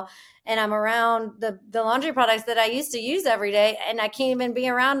aisle and I'm around the laundry products that I used to use every day, and I can't even be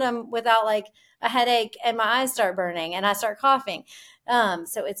around them without like a headache and my eyes start burning and I start coughing.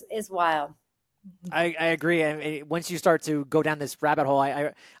 So it's wild. I agree. And once you start to go down this rabbit hole,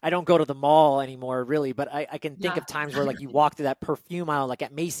 I don't go to the mall anymore, really, but I can think of times where like you walk through that perfume aisle, like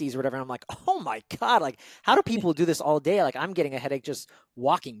at Macy's or whatever, and I'm like, oh my God, like how do people do this all day? Like I'm getting a headache just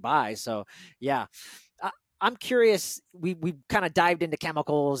walking by. So yeah, I'm curious. We kind of dived into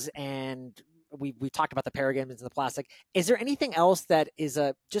chemicals and we talked about the parabens and the plastic. Is there anything else that is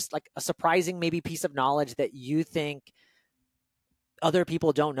just like a surprising maybe piece of knowledge that you think other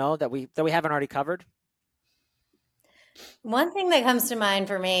people don't know that we haven't already covered? One thing that comes to mind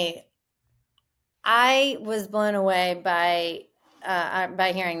for me, I was blown away by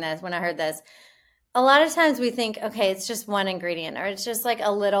hearing this. When I heard this, a lot of times we think, okay, it's just one ingredient, or it's just like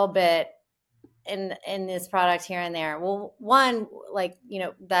a little bit in this product here and there. Well, one, like,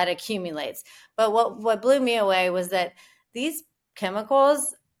 that accumulates. But what blew me away was that these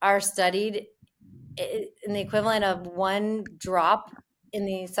chemicals are studied in the equivalent of one drop in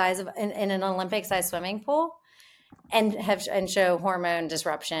the size of in an Olympic sized swimming pool, and show hormone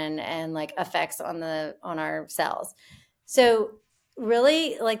disruption and like effects on our cells. So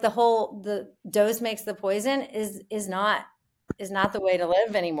really, like, the dose makes the poison is not the way to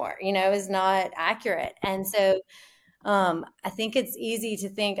live anymore, is not accurate. And so I think it's easy to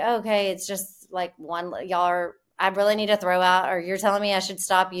think, oh, okay, it's just like I really need to throw out, or you're telling me I should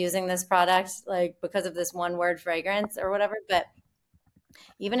stop using this product, like, because of this one word fragrance or whatever. But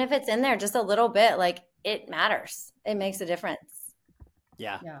even if it's in there just a little bit, like, it matters. It makes a difference.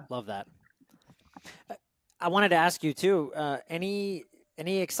 Yeah. Love that. I wanted to ask you too, any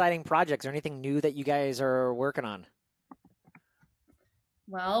exciting projects or anything new that you guys are working on?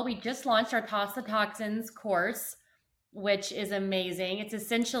 Well, we just launched our Toss The Toxins course, which is amazing. It's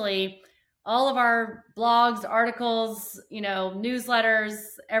essentially all of our blogs, articles, newsletters,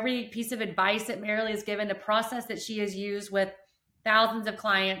 every piece of advice that Marilee has given, the process that she has used with thousands of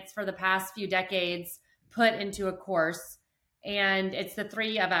clients for the past few decades, put into a course. And it's the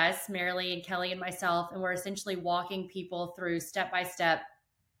three of us, Marilee and Kelly and myself, and we're essentially walking people through step by step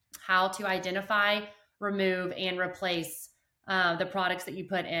how to identify, remove, and replace the products that you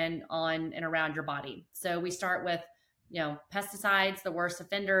put in, on, and around your body. So we start with, pesticides, the worst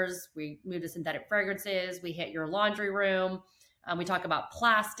offenders. We move to synthetic fragrances. We hit your laundry room. We talk about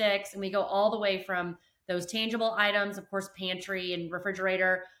plastics, and we go all the way from those tangible items, of course, pantry and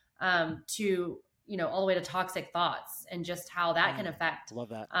refrigerator, to all the way to toxic thoughts and just how that can affect Love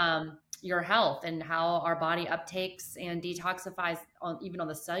that. Your health, and how our body uptakes and detoxifies even on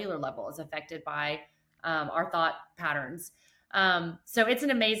the cellular level is affected by our thought patterns. So it's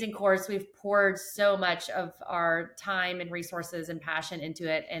an amazing course. We've poured so much of our time and resources and passion into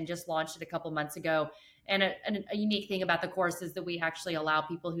it, and just launched it a couple months ago. And a unique thing about the course is that we actually allow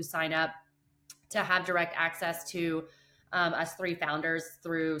people who sign up to have direct access to us three founders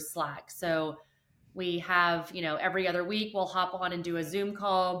through Slack. So we have, every other week we'll hop on and do a Zoom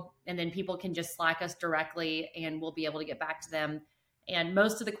call, and then people can just Slack us directly, and we'll be able to get back to them. And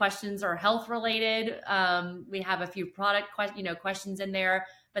most of the questions are health related. We have a few product questions in there,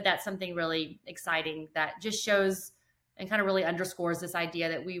 but that's something really exciting that just shows and kind of really underscores this idea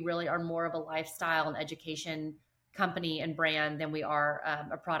that we really are more of a lifestyle and education company and brand than we are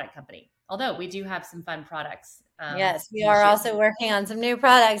a product company. Although we do have some fun products. Yes, we are also working on some new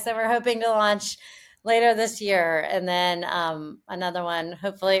products that we're hoping to launch later this year, and then another one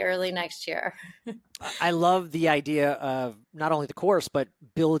hopefully early next year. I love the idea of not only the course, but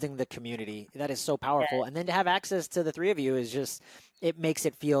building the community. That is so powerful. Yes. And then to have access to the three of you is just, it makes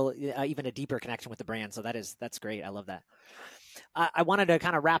it feel even a deeper connection with the brand. So that's great. I love that. I wanted to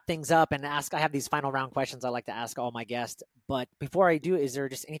kind of wrap things up and ask, I have these final round questions I like to ask all my guests, but before I do, is there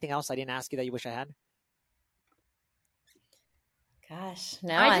just anything else I didn't ask you that you wish I had? Gosh,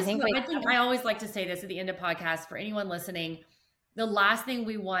 no, I think I always like to say this at the end of podcasts for anyone listening. The last thing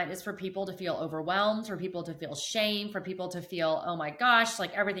we want is for people to feel overwhelmed, for people to feel shame, for people to feel, oh my gosh,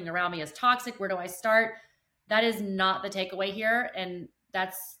 like everything around me is toxic. Where do I start? That is not the takeaway here. And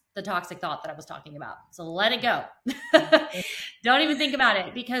that's the toxic thought that I was talking about. So let it go. Don't even think about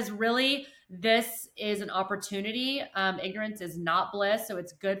it, because really this is an opportunity. Ignorance is not bliss. So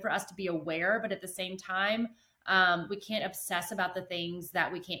it's good for us to be aware, but at the same time, we can't obsess about the things that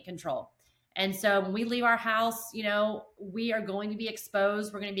we can't control. And so when we leave our house, we are going to be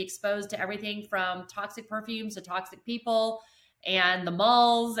exposed. We're going to be exposed to everything from toxic perfumes to toxic people and the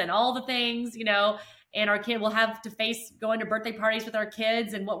malls and all the things, and our kid will have to face going to birthday parties with our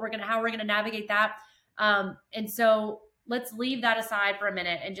kids and how we're going to navigate that. And so let's leave that aside for a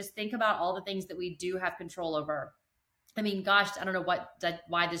minute and just think about all the things that we do have control over. I mean, gosh, I don't know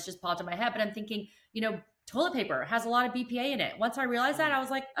why this just popped in my head, but I'm thinking, toilet paper has a lot of BPA in it. Once I realized that, I was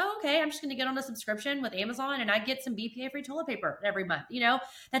like, oh, okay, I'm just going to get on a subscription with Amazon and I get some BPA free toilet paper every month.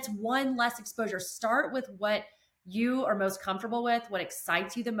 That's one less exposure. Start with what you are most comfortable with, what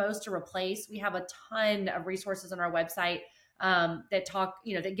excites you the most to replace. We have a ton of resources on our website that talk,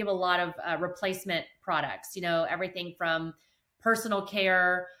 that give a lot of replacement products, everything from personal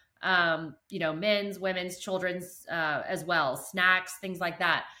care, men's, women's, children's as well, snacks, things like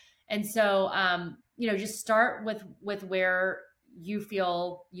that. And so, just start with where you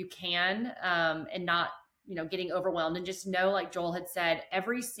feel you can and not, getting overwhelmed, and just know, like Joel had said,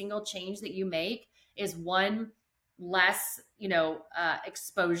 every single change that you make is one less,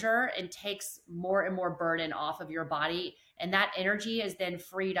 exposure, and takes more and more burden off of your body. And that energy is then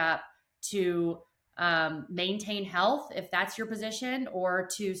freed up to maintain health, if that's your position, or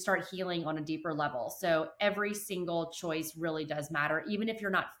to start healing on a deeper level. So every single choice really does matter. Even if you're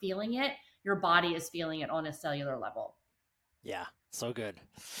not feeling it, your body is feeling it on a cellular level. Yeah, so good.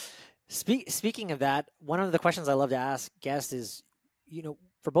 Speaking of that, one of the questions I love to ask guests is,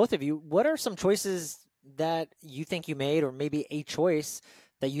 for both of you, what are some choices that you think you made, or maybe a choice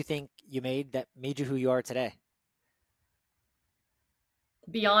that you think you made that made you who you are today?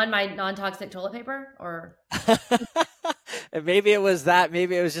 Beyond my non-toxic toilet paper, or maybe it was that.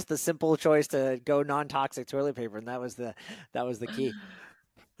 Maybe it was just the simple choice to go non-toxic toilet paper, and that was the key.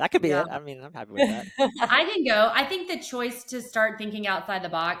 That could be it. I mean, I'm happy with that. I can go. I think the choice to start thinking outside the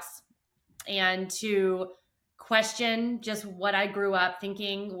box and to question just what I grew up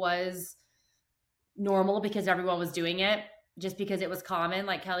thinking was normal because everyone was doing it, just because it was common.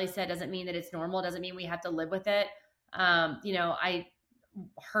 Like Kelly said, doesn't mean that it's normal. Doesn't mean we have to live with it. I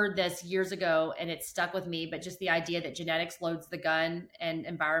heard this years ago and it stuck with me, but just the idea that genetics loads the gun and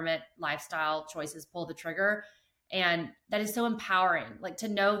environment, lifestyle choices pull the trigger. And that is so empowering, like to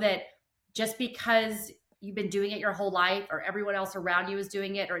know that just because you've been doing it your whole life, or everyone else around you is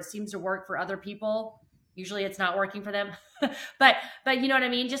doing it, or it seems to work for other people, Usually it's not working for them, but you know what I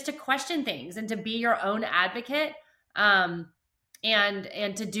mean? Just to question things and to be your own advocate. And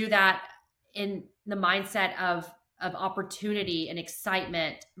to do that in the mindset of opportunity and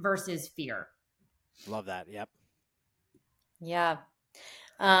excitement versus fear. Love that. Yep. Yeah.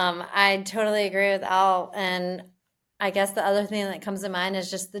 I totally agree with Al. And I guess the other thing that comes to mind is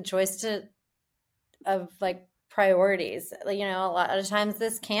just the choice of like priorities. You know, a lot of times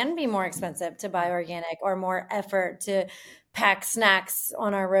this can be more expensive to buy organic or more effort to pack snacks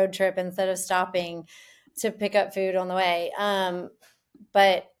on our road trip instead of stopping to pick up food on the way.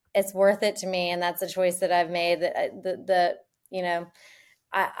 But it's worth it to me. And that's a choice that I've made that, you know,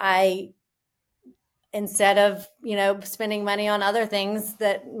 I instead of, you know, spending money on other things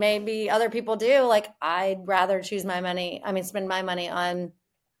that maybe other people do, like I'd rather spend my money on,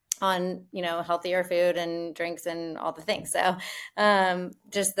 you know, healthier food and drinks and all the things. So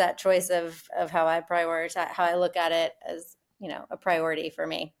just that choice of how I prioritize, how I look at it as, you know, a priority for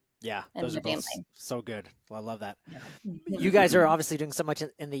me. Yeah, and those the are both family. so good. Well, I love that. Yeah. You guys are obviously doing so much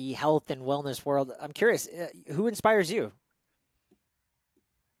in the health and wellness world. I'm curious, who inspires you?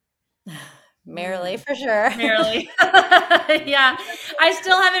 Marilee, for sure. Marilee. Yeah. I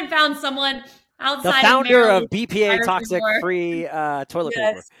still haven't found someone outside The founder of of BPA toxic-free toilet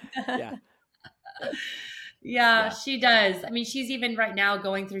Yes. paper. Yeah. Yeah, she does. I mean, she's even right now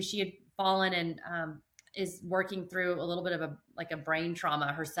going through, she had fallen and is working through a little bit of a brain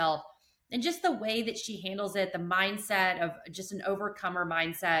trauma herself. And just the way that she handles it, the mindset of just an overcomer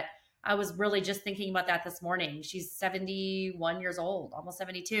mindset. I was really just thinking about that this morning. She's 71 years old, almost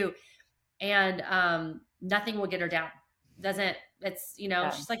 72. And nothing will get her down. It's, you know,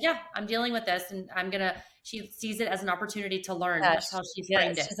 she's like, yeah, I'm dealing with this and she sees it as an opportunity to learn. Yeah, That's how she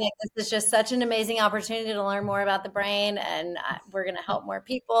framed it. She's like, this is just such an amazing opportunity to learn more about the brain, and we're going to help more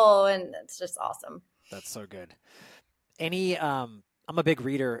people. And it's just awesome. That's so good. I'm a big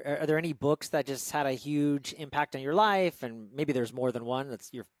reader. Are there any books that just had a huge impact on your life? And maybe there's more than one.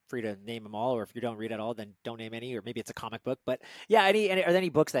 You're free to name them all, or if you don't read at all, then don't name any, or maybe it's a comic book. But yeah, are there any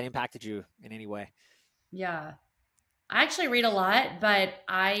books that impacted you in any way? Yeah. I actually read a lot, but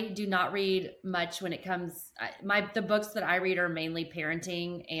I do not read much when it comes. The books that I read are mainly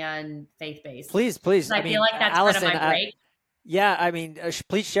parenting and faith-based. Please. I feel like that's Allison, kind of my break. Yeah, I mean,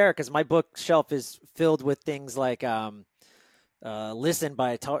 please share, because my bookshelf is filled with things like Listen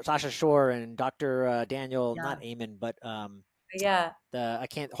by Tasha Shore and Dr. Daniel, not Amen, but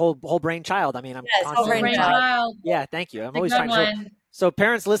whole brain child. I mean, I'm Whole brain child. Yeah, thank you. I'm always trying to. So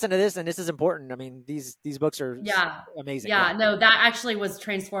parents, listen to this, and this is important. I mean, these books are amazing. Yeah, no, that actually was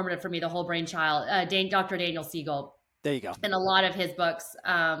transformative for me. The Whole Brain Child, Dr. Daniel Siegel. There you go. And a lot of his books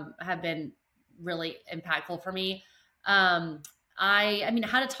have been really impactful for me. I mean,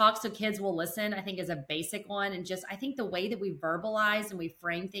 How to Talk So Kids Will Listen, I think, is a basic one. And I think the way that we verbalize and we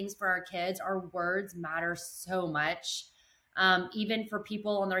frame things for our kids, our words matter so much. Even for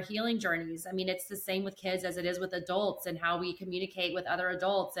people on their healing journeys. I mean, it's the same with kids as it is with adults, and how we communicate with other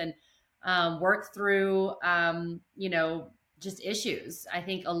adults and work through, you know, just issues. I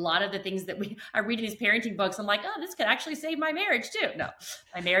think a lot of the things that I read in these parenting books, I'm like, oh, this could actually save my marriage too. No,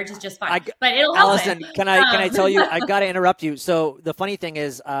 my marriage is just fine, but it'll help. Allison, can I tell you, I got to interrupt you. So the funny thing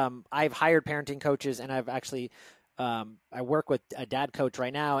is, I've hired parenting coaches, and I've actually, I work with a dad coach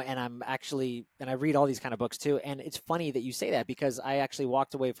right now, and I read all these kind of books too. And it's funny that you say that, because I actually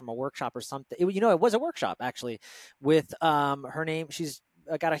walked away from a workshop or something. It was a workshop actually with, her name. She's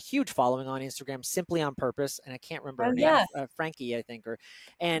got a huge following on Instagram, Simply on Purpose. And I can't remember her name, Frankie, I think,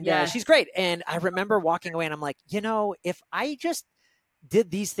 she's great. And I remember walking away and I'm like, if I just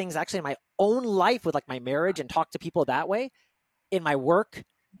did these things actually in my own life with like my marriage and talk to people that way in my work,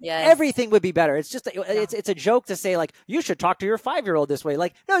 everything would be better. It's just, it's a joke to say like, you should talk to your 5-year-old this way.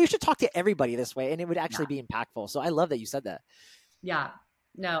 Like, no, you should talk to everybody this way. And it would actually be impactful. So I love that you said that. Yeah,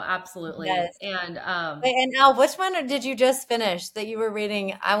 no, absolutely. Yes. And, and Al, which one did you just finish that you were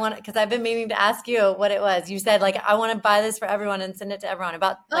reading? Because I've been meaning to ask you what it was. You said like, I want to buy this for everyone and send it to everyone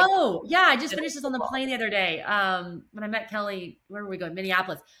about. Like, I just finished this on the plane the other day. When I met Kelly, where were we going?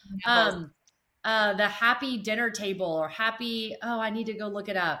 Minneapolis. The Happy Dinner Table or Happy, I need to go look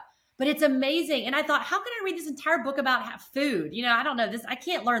it up. But it's amazing. And I thought, how can I read this entire book about food? I don't know this. I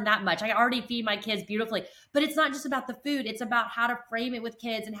can't learn that much. I already feed my kids beautifully, but it's not just about the food. It's about how to frame it with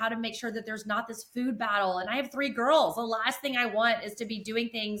kids and how to make sure that there's not this food battle. And I have 3 girls. The last thing I want is to be doing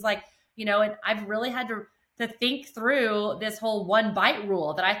things like, and I've really had to think through this whole 1 bite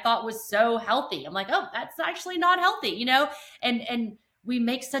rule that I thought was so healthy. I'm like, oh, that's actually not healthy, and we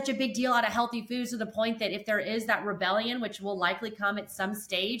make such a big deal out of healthy foods to the point that if there is that rebellion, which will likely come at some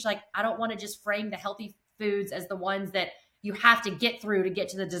stage, like I don't want to just frame the healthy foods as the ones that you have to get through to get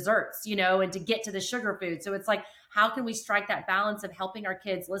to the desserts, you know, and to get to the sugar food. So it's like, how can we strike that balance of helping our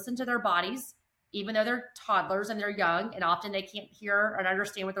kids listen to their bodies, even though they're toddlers and they're young, and often they can't hear and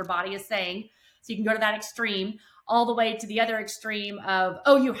understand what their body is saying. So you can go to that extreme, all the way to the other extreme of,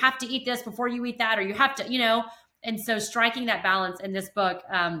 oh, you have to eat this before you eat that, or you have to, you know. And so striking that balance in this book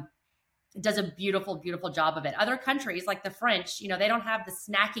does a beautiful, beautiful job of it. Other countries like the French, you know, they don't have the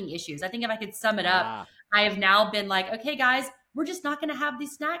snacking issues. I think if I could sum it up, I have now been like, okay, guys, we're just not going to have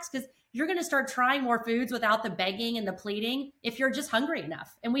these snacks because you're going to start trying more foods without the begging and the pleading if you're just hungry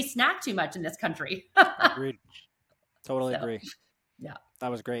enough. And we snack too much in this country. Agreed. Totally agree. Yeah.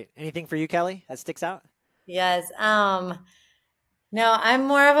 That was great. Anything for you, Kelly, that sticks out? Yes. No, I'm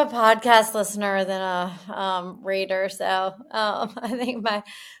more of a podcast listener than a reader. So I think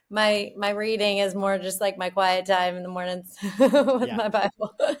my reading is more just like my quiet time in the mornings with my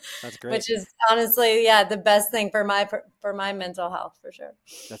Bible. That's great. Which is honestly, the best thing for my mental health for sure.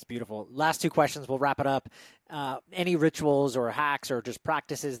 That's beautiful. Last two questions. We'll wrap it up. Any rituals or hacks or just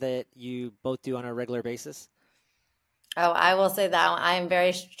practices that you both do on a regular basis? Oh, I will say that I am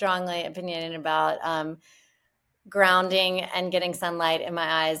very strongly opinionated about grounding and getting sunlight in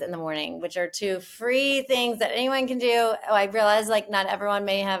my eyes in the morning, which are two free things that anyone can do. Oh, I realize like not everyone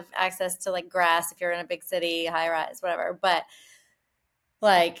may have access to like grass if you're in a big city, high rise, whatever. But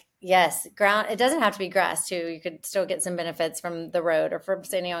like, yes, ground, it doesn't have to be grass too. You could still get some benefits from the road or from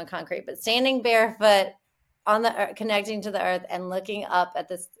standing on concrete, but standing barefoot on the earth, connecting to the earth and looking up at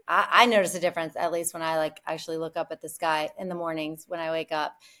this. I notice a difference, at least when I like actually look up at the sky in the mornings when I wake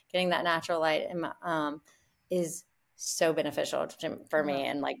up, getting that natural light in my, is so beneficial for me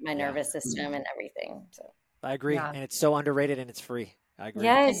and like my nervous system and everything. So I agree. And it's so underrated and it's free. I agree.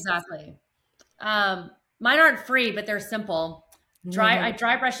 Yes. Exactly. Mine aren't free, but they're simple. Dry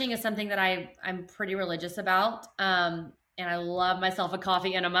brushing is something that I'm pretty religious about. And I love myself a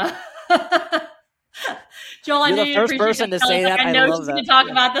coffee enema. Joel, You're I know the you first appreciate person to say that. I know love she's that. going to talk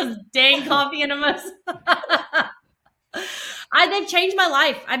about those dang coffee enemas. They've changed my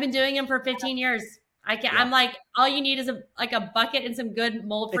life. I've been doing them for 15 years. I'm like, all you need is a bucket and some good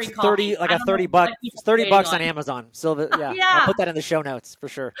mold-free It's coffee. 30 bucks. It's $30 on Amazon. So I'll put that in the show notes for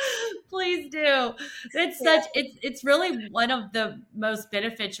sure. Please do. It's really one of the most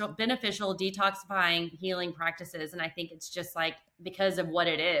beneficial detoxifying healing practices. And I think it's just like, because of what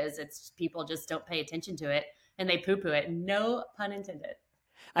it is, it's people just don't pay attention to it and they poo-poo it. No pun intended.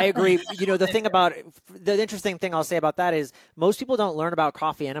 I agree. You know, the interesting thing I'll say about that is most people don't learn about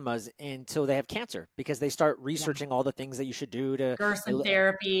coffee enemas until they have cancer because they start researching all the things that you should do to Gerson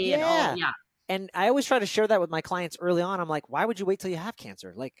therapy and all. Yeah. And I always try to share that with my clients early on. I'm like, why would you wait till you have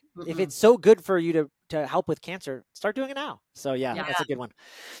cancer? Like, if it's so good for you to help with cancer, start doing it now. So that's a good one.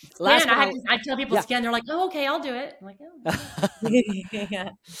 I tell people skin, they're like, oh, okay, I'll do it. I'm like, oh.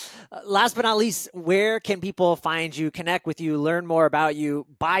 Last but not least, where can people find you, connect with you, learn more about you,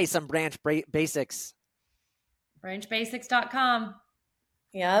 buy some Branch Basics? BranchBasics.com.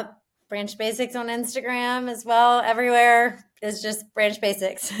 Yep. Branch Basics on Instagram as well. Everywhere is just Branch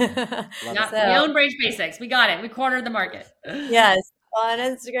Basics. We own Branch Basics. We got it. We cornered the market. Yes. On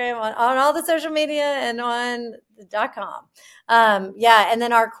Instagram, on all the social media, and on the .com. And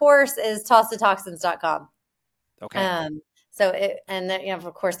then our course is TossTheToxins.com. Okay.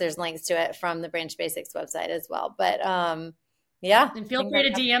 Of course, there's links to it from the Branch Basics website as well. But and feel free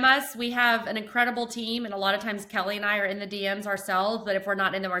to DM us. We have an incredible team, and a lot of times Kelly and I are in the DMs ourselves, but if we're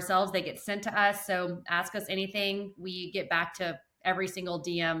not in them ourselves, they get sent to us. So ask us anything. We get back to every single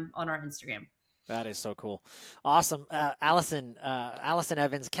DM on our Instagram. That is so cool. Awesome. Allison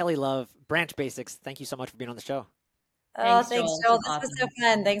Evans, Kelly Love, Branch Basics. Thank you so much for being on the show. Thanks, Joel. This was so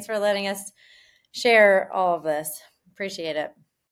fun. Thanks for letting us share all of this. Appreciate it.